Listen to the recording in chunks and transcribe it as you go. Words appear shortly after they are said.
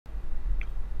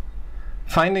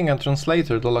Finding a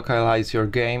translator to localize your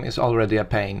game is already a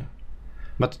pain.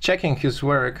 But checking his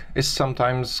work is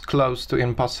sometimes close to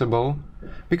impossible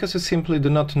because you simply do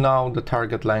not know the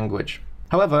target language.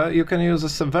 However, you can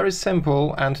use a very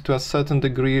simple and to a certain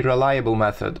degree reliable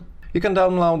method. You can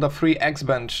download a free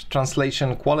Xbench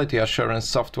translation quality assurance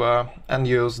software and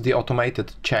use the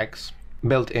automated checks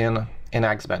built in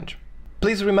Xbench.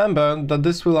 Please remember that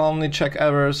this will only check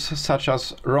errors such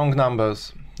as wrong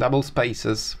numbers, double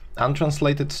spaces,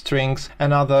 untranslated strings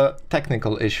and other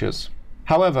technical issues.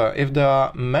 However, if there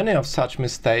are many of such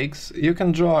mistakes, you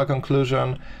can draw a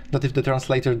conclusion that if the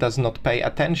translator does not pay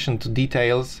attention to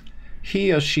details,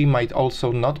 he or she might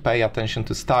also not pay attention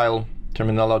to style,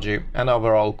 terminology and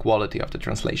overall quality of the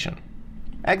translation.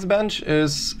 Xbench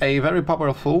is a very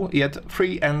powerful yet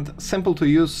free and simple to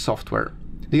use software.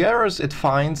 The errors it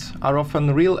finds are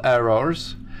often real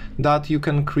errors that you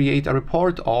can create a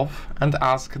report of and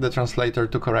ask the translator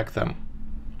to correct them.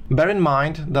 Bear in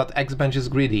mind that Xbench is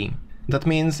greedy. That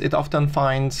means it often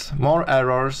finds more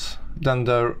errors than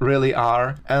there really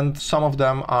are, and some of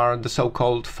them are the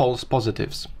so-called false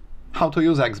positives. How to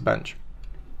use Xbench?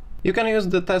 You can use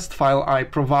the test file I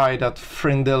provide at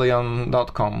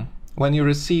frindillion.com. When you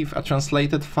receive a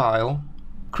translated file,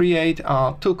 create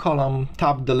a 2-column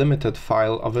tab delimited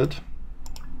file of it.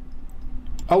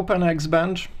 Open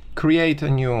Xbench, create a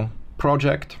new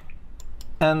project,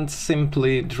 and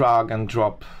simply drag and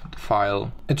drop the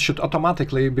file. It should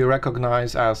automatically be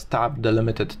recognized as tab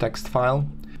delimited text file.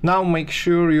 Now make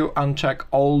sure you uncheck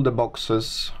all the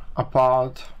boxes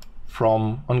apart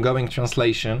from ongoing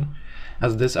translation,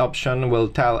 as this option will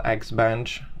tell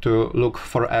Xbench to look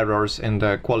for errors in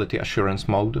the quality assurance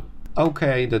mode.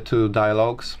 OK the two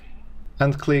dialogues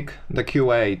and click the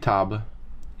QA tab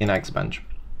in Xbench.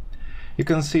 You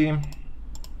can see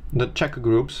the check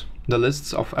groups, the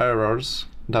lists of errors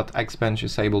that Xbench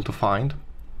is able to find.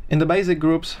 In the basic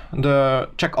groups,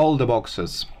 check all the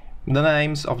boxes. The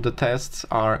names of the tests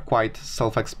are quite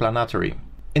self-explanatory.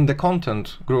 In the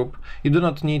content group, you do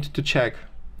not need to check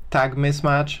tag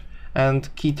mismatch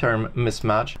and key term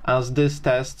mismatch, as these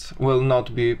tests will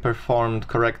not be performed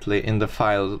correctly in the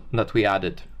file that we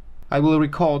added. I will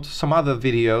record some other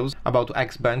videos about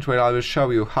Xbench where I will show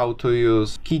you how to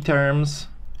use key terms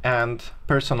and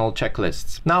personal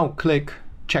checklists. Now click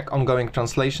Check Ongoing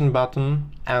Translation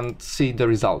button and see the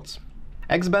results.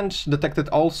 Xbench detected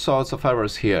all sorts of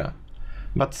errors here,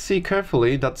 but see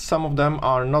carefully that some of them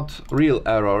are not real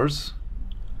errors.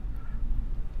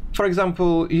 For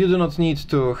example, you do not need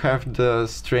to have the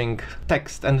string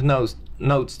text and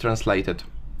notes translated.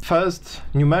 First,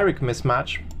 numeric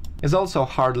mismatch is also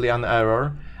hardly an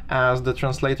error, as the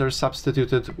translator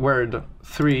substituted word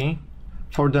 3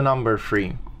 for the number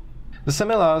 3. The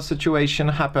similar situation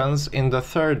happens in the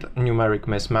third numeric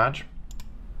mismatch,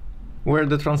 where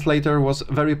the translator was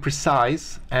very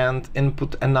precise and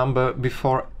input a number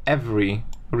before every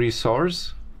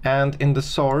resource, and in the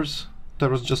source there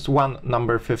was just one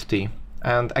number 50,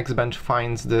 and Xbench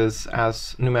finds this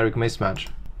as numeric mismatch.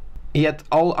 Yet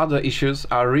all other issues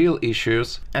are real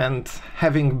issues, and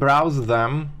having browsed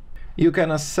them, you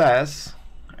can assess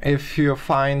if you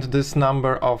find this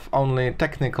number of only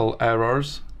technical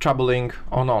errors troubling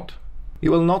or not. You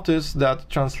will notice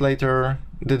that translator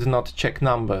did not check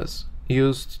numbers,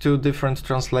 used two different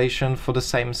translations for the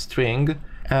same string,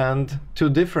 and two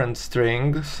different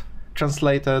strings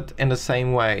translated in the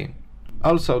same way.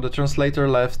 Also, the translator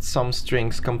left some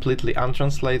strings completely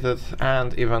untranslated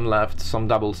and even left some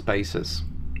double spaces.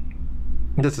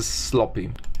 This is sloppy.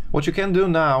 What you can do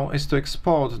now is to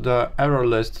export the error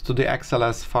list to the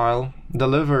XLS file,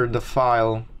 deliver the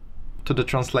file to the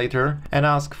translator and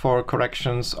ask for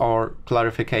corrections or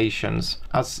clarifications,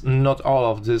 as not all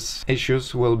of these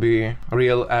issues will be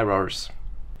real errors.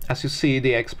 As you see,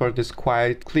 the export is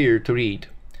quite clear to read.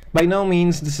 By no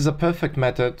means this is a perfect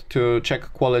method to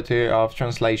check quality of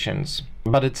translations,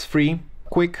 but it's free,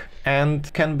 quick,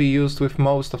 and can be used with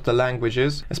most of the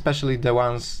languages, especially the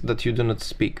ones that you do not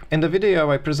speak. In the video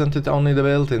I presented only the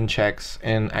built-in checks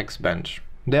in Xbench.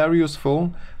 They are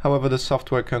useful, however the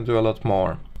software can do a lot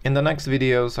more. In the next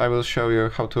videos I will show you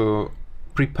how to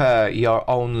prepare your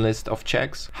own list of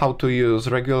checks, how to use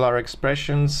regular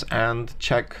expressions and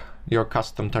check your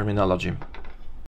custom terminology.